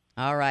 Day.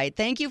 All right.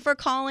 Thank you for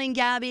calling,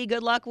 Gabby.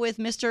 Good luck with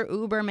Mr.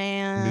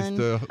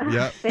 Uberman.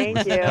 Yeah.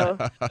 Thank you.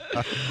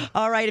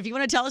 All right. If you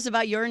want to tell us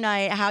about your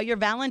night, how your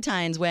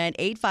Valentine's went,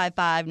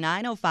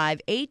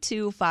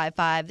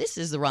 855-905-8255. This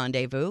is The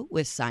Rendezvous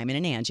with Simon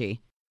and Angie.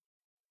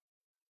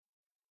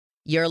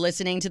 You're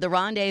listening to The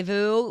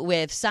Rendezvous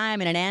with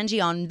Simon and Angie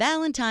on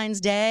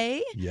Valentine's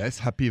Day. Yes,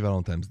 happy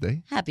Valentine's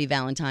Day. Happy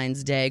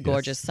Valentine's Day,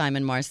 gorgeous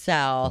Simon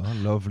Marcel. Oh,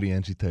 lovely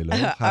Angie Taylor.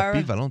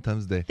 Happy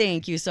Valentine's Day.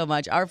 Thank you so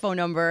much. Our phone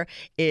number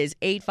is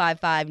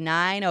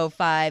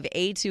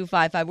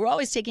 855-905-8255. We're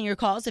always taking your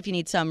calls if you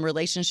need some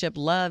relationship,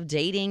 love,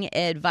 dating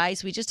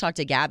advice. We just talked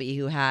to Gabby,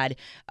 who had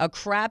a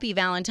crappy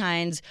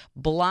Valentine's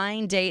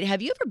blind date.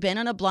 Have you ever been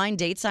on a blind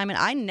date, Simon?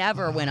 I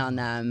never went on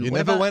them. You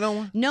never went on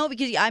one? No,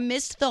 because I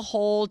missed the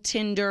whole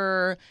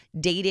Tinder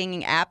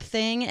dating app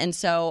thing, and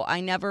so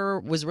I never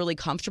was really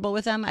comfortable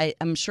with them.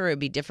 I'm sure it'd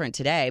be different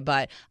today,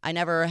 but I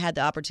never had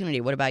the opportunity.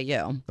 What about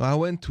you? I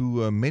went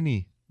to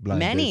many blind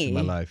dates in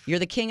my life. You're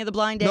the king of the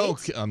blind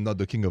dates? No, I'm not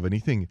the king of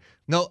anything.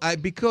 No,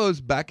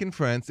 because back in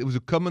France, it was a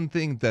common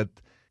thing that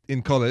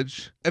in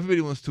college,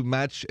 everybody wants to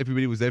match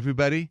everybody with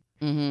everybody.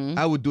 Mm-hmm.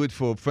 I would do it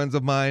for friends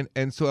of mine,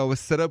 and so I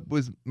was set up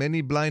with many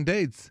blind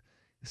dates.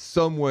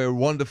 Some were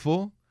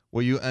wonderful,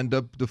 where you end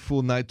up the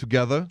full night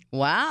together.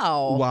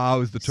 Wow.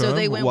 Wow is the term. So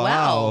they went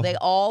well. They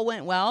all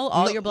went well?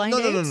 All your blind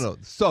dates? No.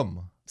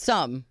 Some.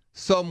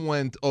 Some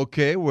went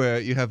okay, where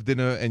you have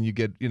dinner and you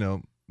get,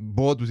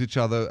 bored with each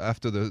other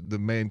after the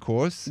main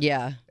course.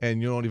 Yeah. And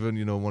you don't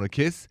even, want to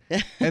kiss.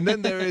 And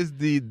then there is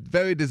the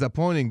very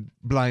disappointing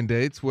blind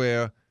dates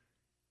where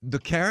the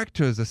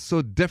characters are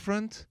so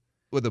different,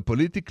 whether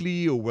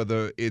politically or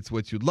whether it's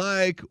what you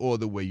like or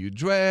the way you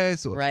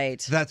dress. Or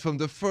right. That from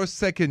the first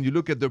second you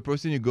look at the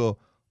person, you go,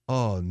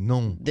 oh,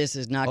 no. This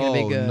is not going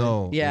to be good.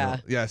 No. Yeah.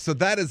 No. Yeah, so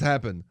that has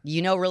happened.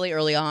 You know really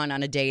early on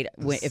a date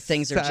if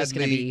things are just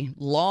going to be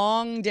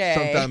long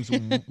day. Sometimes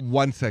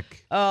 1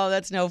 sec. Oh,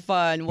 that's no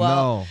fun.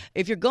 Well, No.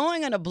 If you're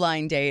going on a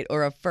blind date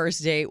or a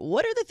first date,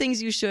 what are the things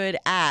you should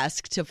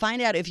ask to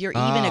find out if you're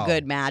even a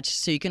good match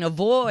so you can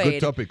avoid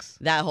Good topics.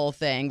 that whole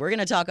thing? We're going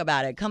to talk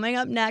about it coming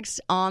up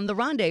next on The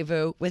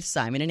Rendezvous with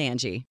Simon and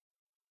Angie.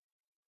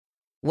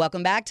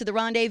 Welcome back to The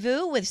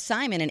Rendezvous with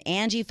Simon and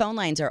Angie. Phone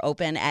lines are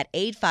open at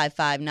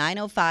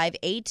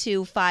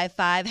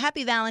 855-905-8255.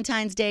 Happy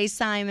Valentine's Day,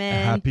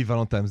 Simon. Happy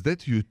Valentine's Day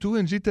to you too,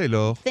 Angie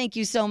Taylor. Thank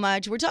you so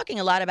much. We're talking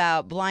a lot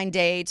about blind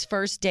dates,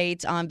 first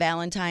dates on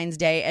Valentine's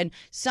Day, and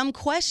some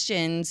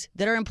questions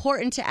that are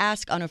important to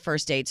ask on a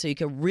first date so you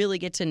can really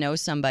get to know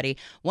somebody.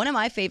 One of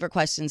my favorite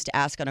questions to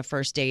ask on a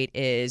first date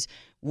is,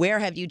 where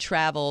have you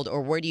traveled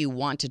or where do you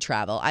want to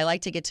travel? I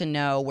like to get to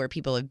know where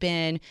people have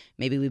been.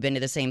 Maybe we've been to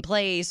the same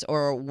place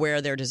or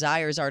where their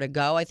desires are to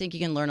go. I think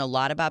you can learn a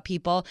lot about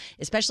people,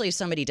 especially if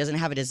somebody doesn't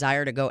have a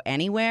desire to go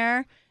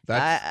anywhere.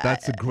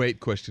 That's a great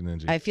question,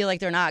 Angie. I feel like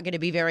they're not going to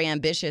be very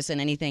ambitious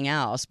in anything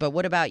else. But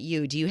what about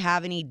you? Do you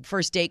have any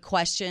first date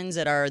questions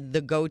that are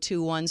the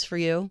go-to ones for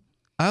you?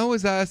 I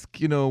always ask,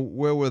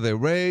 where were they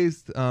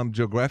raised,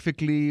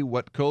 geographically,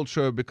 what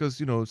culture,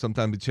 because,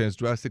 sometimes it changes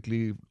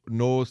drastically,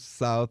 north,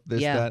 south,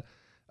 this, that.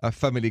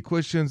 Family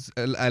questions.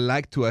 I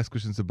like to ask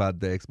questions about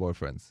their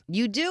ex-boyfriends.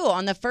 You do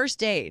on the first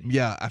date?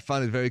 Yeah, I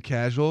find it very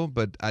casual,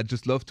 but I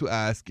just love to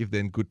ask if they're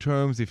in good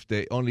terms, if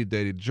they only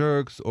dated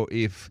jerks, or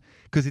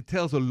because it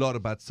tells a lot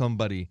about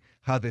somebody,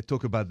 how they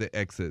talk about their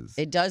exes.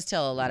 It does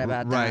tell a lot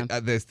about them.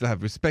 Right. They still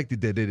have respect. They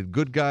dated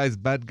good guys,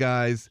 bad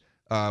guys,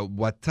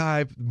 what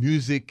type,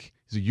 music.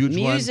 A huge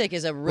music one.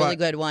 Is a really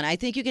good one. I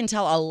think you can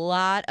tell a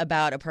lot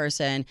about a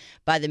person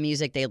by the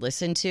music they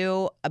listen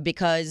to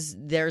because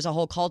there's a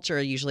whole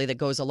culture usually that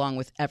goes along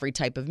with every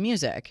type of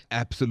music.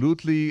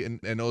 Absolutely.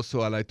 And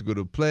also I like to go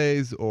to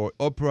plays or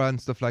opera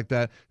and stuff like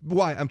that.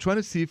 Why? I'm trying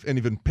to see and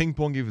even ping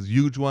pong is a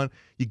huge one.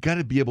 You got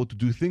to be able to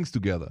do things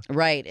together.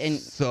 Right. And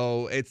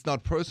so it's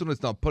not personal,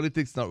 it's not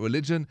politics, it's not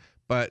religion,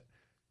 but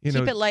keep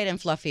it light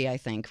and fluffy, I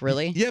think,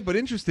 really. Yeah, but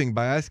interesting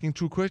by asking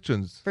true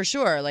questions. For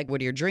sure. Like,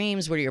 what are your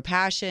dreams? What are your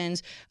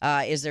passions?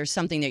 Is there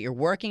something that you're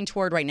working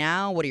toward right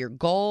now? What are your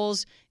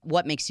goals?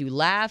 What makes you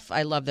laugh?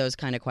 I love those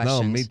kind of questions.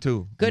 No, me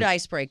too. Good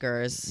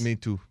icebreakers. Me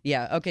too.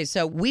 Yeah. Okay,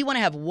 so we want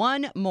to have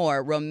one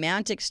more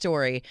romantic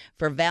story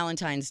for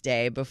Valentine's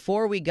Day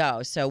before we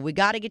go. So we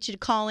got to get you to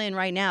call in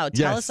right now.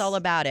 Tell us all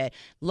about it.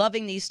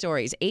 Loving these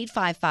stories.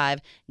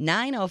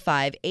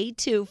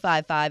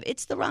 855-905-8255.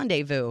 It's The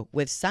Rendezvous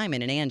with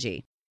Simon and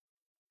Angie.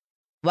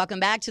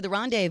 Welcome back to The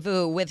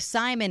Rendezvous with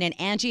Simon and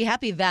Angie.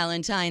 Happy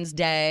Valentine's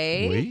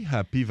Day. Oui,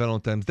 happy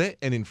Valentine's Day.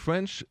 And in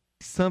French,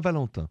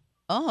 Saint-Valentin.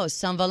 Oh,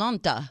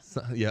 Saint-Valentin.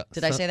 Yeah.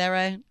 Did I say that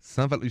right?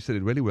 You said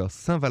it really well.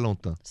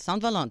 Saint-Valentin.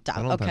 Saint-Valentin.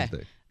 Valentine's Okay.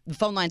 Day. The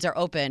phone lines are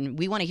open.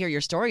 We want to hear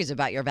your stories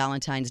about your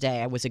Valentine's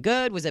Day. Was it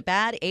good? Was it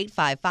bad?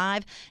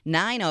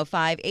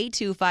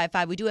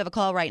 855-905-8255. We do have a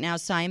call right now,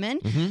 Simon.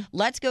 Mm-hmm.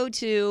 Let's go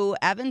to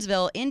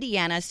Evansville,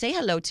 Indiana. Say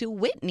hello to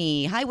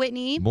Whitney. Hi,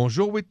 Whitney.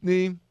 Bonjour,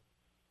 Whitney.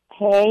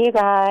 Hey, you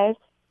guys.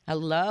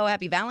 Hello.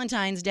 Happy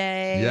Valentine's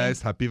Day.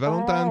 Yes, happy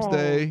Valentine's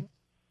Day.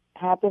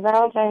 Happy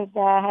Valentine's Day.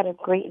 I had a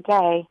great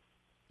day.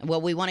 Well,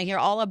 we want to hear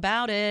all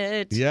about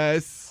it.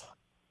 Yes.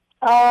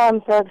 Oh,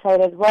 I'm so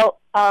excited. Well,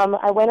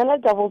 I went on a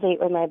double date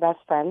with my best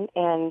friend,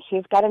 and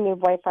she's got a new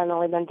boyfriend.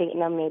 Only been dating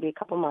him maybe a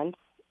couple months.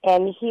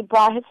 And he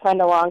brought his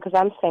friend along because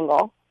I'm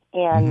single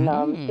and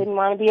didn't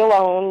want to be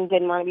alone,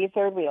 didn't want to be a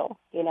third wheel,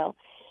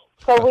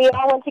 So we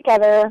all went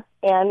together,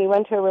 and we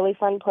went to a really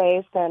fun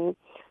place, and,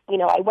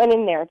 I went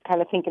in there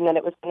kind of thinking that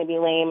it was going to be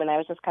lame, and I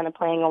was just kind of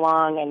playing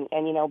along,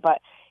 and but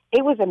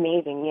it was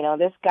amazing.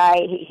 This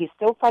guy, he's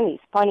so funny.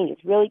 He's funny.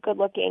 He's really good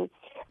looking.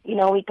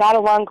 We got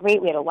along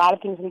great. We had a lot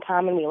of things in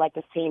common. We liked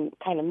the same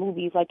kind of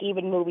movies, like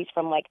even movies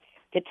from, like,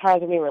 the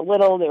times when we were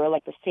little. They were,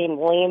 like, the same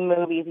lame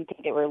movies. We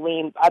think they were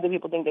lame. Other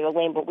people think they were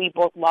lame, but we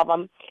both love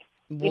them.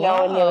 And there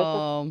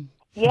was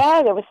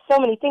there was so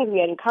many things we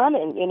had in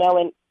common, and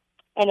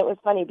it was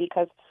funny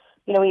because,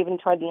 even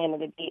toward the end of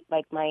the date,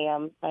 like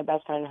my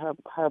best friend,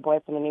 her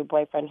boyfriend, the new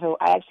boyfriend, who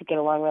I actually get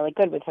along really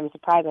good with him,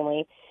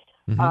 surprisingly.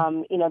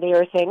 Mm-hmm. They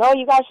were saying, "Oh,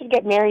 you guys should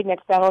get married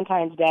next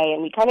Valentine's Day,"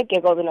 and we kind of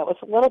giggled, and it was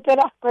a little bit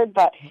awkward,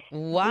 but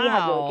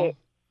wow,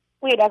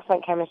 we had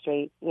excellent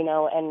chemistry,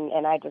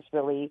 and I just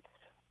really,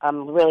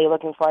 really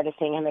looking forward to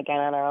seeing him again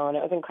on our own.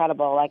 It was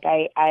incredible. Like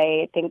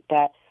I think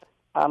that.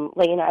 I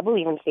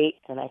believe in fate,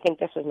 and I think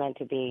this was meant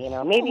to be.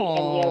 Maybe,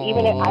 and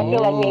even if I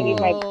feel like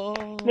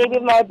maybe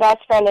if my best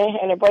friend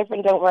and her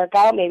boyfriend don't work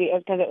out, maybe it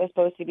was because it was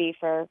supposed to be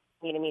for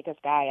me to meet this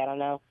guy. I don't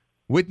know.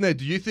 Whitney,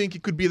 do you think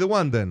it could be the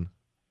one then?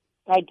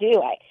 I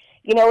do.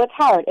 It's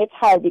hard. It's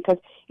hard because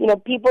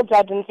people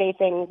judge and say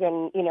things,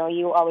 and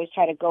you always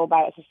try to go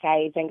by what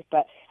society thinks,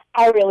 but.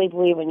 I really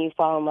believe when you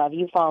fall in love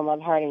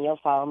hard, and you'll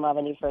fall in love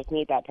when you first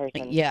meet that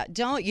person. Yeah,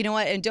 don't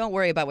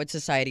worry about what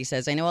society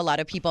says. I know a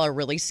lot of people are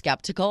really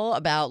skeptical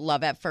about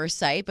love at first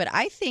sight, but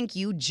I think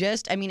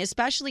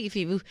especially if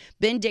you've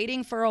been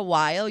dating for a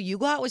while, you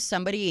go out with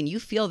somebody and you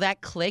feel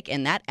that click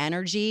and that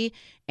energy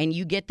and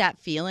you get that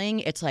feeling,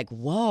 it's like,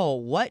 whoa,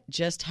 what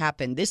just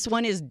happened? This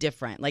one is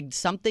different. Like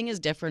something is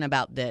different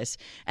about this.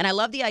 And I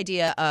love the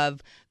idea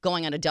of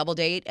going on a double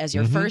date as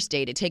your first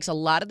date. It takes a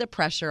lot of the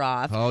pressure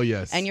off. Oh,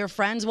 yes. And your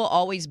friends will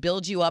always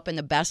build you up in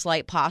the best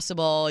light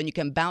possible, and you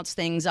can bounce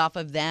things off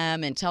of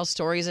them and tell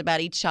stories about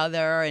each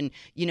other. And,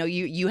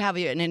 you have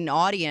an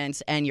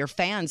audience and your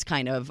fans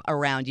kind of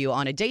around you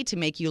on a date to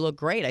make you look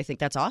great. I think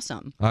that's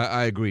awesome.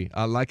 I agree.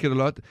 I like it a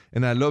lot.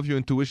 And I love your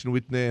intuition,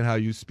 Whitney, and how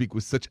you speak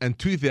with such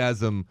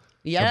enthusiasm.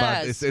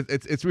 Yes.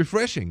 It's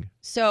refreshing.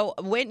 So,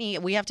 Whitney,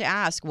 we have to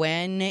ask,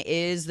 when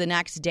is the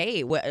next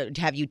date?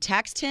 Have you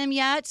texted him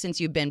yet since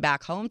you've been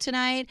back home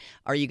tonight?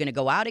 Are you going to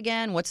go out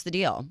again? What's the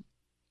deal?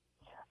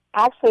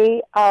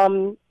 Actually,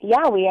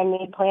 we had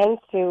made plans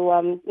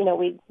to,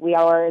 we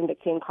all were in the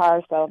same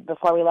car, so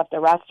before we left the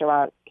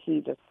restaurant,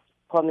 he just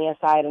pulled me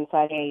aside and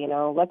said, hey,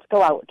 let's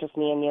go out, just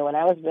me and you. And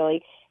I was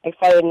really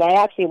excited, and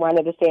I actually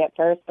wanted to stay at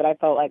first, but I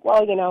felt like,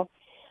 well,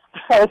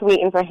 I was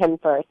waiting for him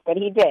first, but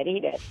he did.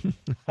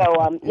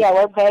 So,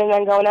 we're planning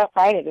on going out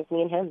Friday, just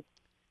me and him.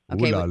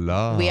 Okay, Ooh la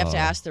la. We have to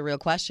ask the real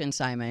question,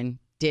 Simon.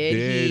 Did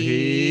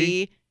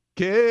he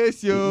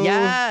kiss you?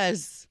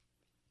 Yes.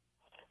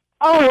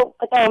 Oh,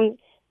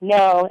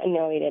 no,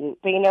 he didn't.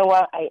 But you know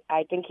what?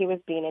 I think he was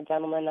being a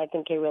gentleman. I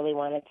think he really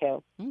wanted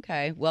to.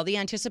 Okay. Well, the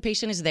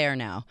anticipation is there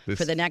now.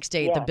 For the next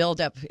date, the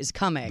build-up is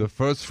coming. The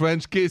first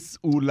French kiss.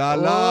 Ooh la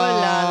la. Ooh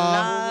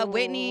la la.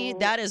 Whitney,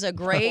 that is a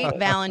great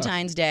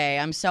Valentine's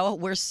Day.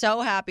 We're so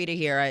happy to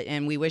hear it,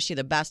 and we wish you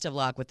the best of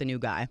luck with the new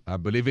guy. I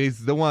believe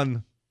he's the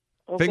one.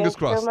 Well, Fingers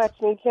crossed. crossed.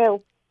 So much. Me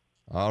too.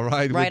 All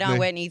right, Right on,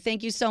 Whitney.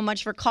 Thank you so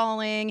much for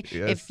calling.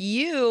 Yes. If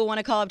you want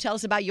to call up, tell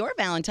us about your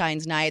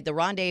Valentine's night, the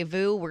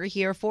Rendezvous, we're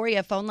here for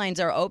you. Phone lines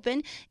are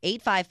open,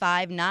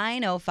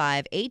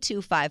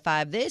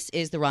 855-905-8255. This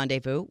is the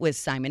Rendezvous with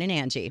Simon and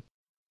Angie.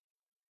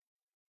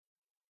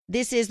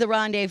 This is the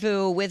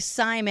Rendezvous with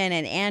Simon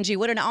and Angie.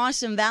 What an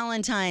awesome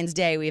Valentine's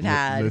Day we've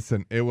had.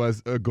 Listen, it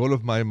was a goal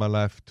of mine in my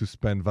life to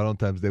spend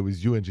Valentine's Day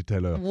with you, Angie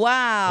Taylor.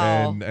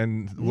 Wow.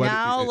 And what,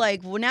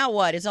 now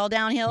what? It's all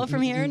downhill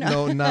from here?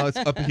 No, now it's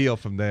uphill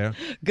from there.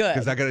 Good.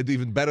 Because I got to do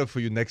even better for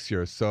you next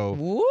year. So,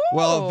 Woo.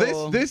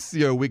 well, this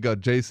year we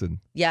got Jason.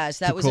 Yes,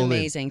 that was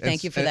amazing.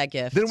 Thank you for that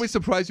gift. Didn't we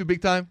surprise you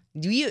big time?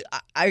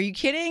 Are you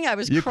kidding? I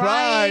was You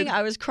crying. cried.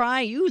 I was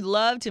crying. You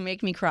love to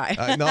make me cry.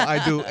 No,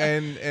 I do.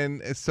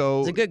 And so.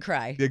 It's a good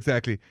cry.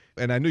 Exactly.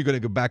 And I knew you're going to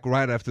go back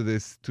right after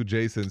this to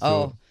Jason.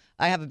 So.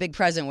 I have a big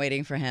present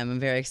waiting for him. I'm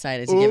very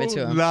excited to give it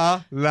to him. Ooh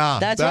la la.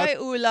 That's right,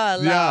 ooh la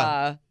la.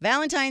 Yeah.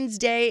 Valentine's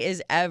Day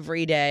is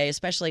every day,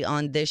 especially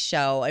on this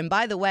show. And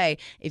by the way,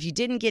 if you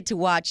didn't get to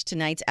watch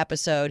tonight's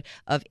episode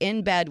of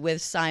In Bed with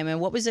Simon,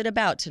 what was it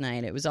about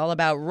tonight? It was all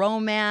about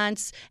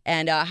romance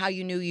and how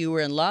you knew you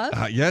were in love.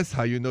 Yes,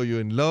 how you know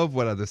you're in love,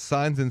 what are the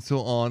signs and so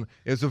on.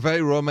 It's a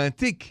very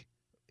romantic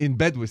In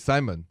Bed with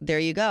Simon. There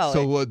you go.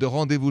 So the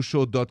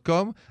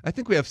rendezvousshow.com, I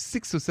think we have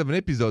 6 or 7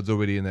 episodes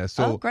already in there.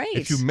 So great.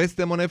 if you missed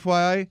them on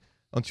FYI,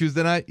 on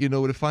Tuesday night, you know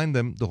where to find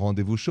them, the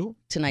Rendezvous Show.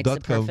 Tonight's the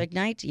perfect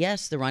night.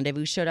 Yes, the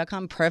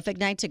rendezvousshow.com. Perfect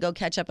night to go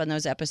catch up on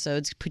those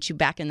episodes, put you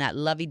back in that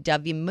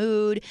lovey-dovey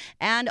mood.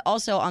 And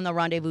also on the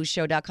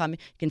rendezvousshow.com, you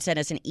can send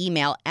us an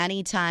email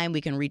anytime.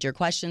 We can read your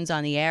questions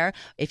on the air.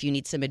 If you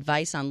need some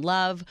advice on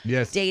love,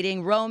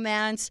 dating,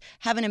 romance,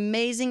 have an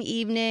amazing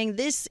evening.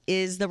 This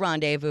is The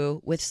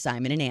Rendezvous with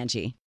Simon and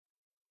Angie.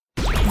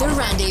 The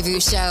Rendezvous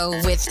Show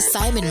with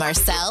Simon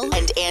Marcel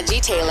and Angie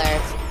Taylor.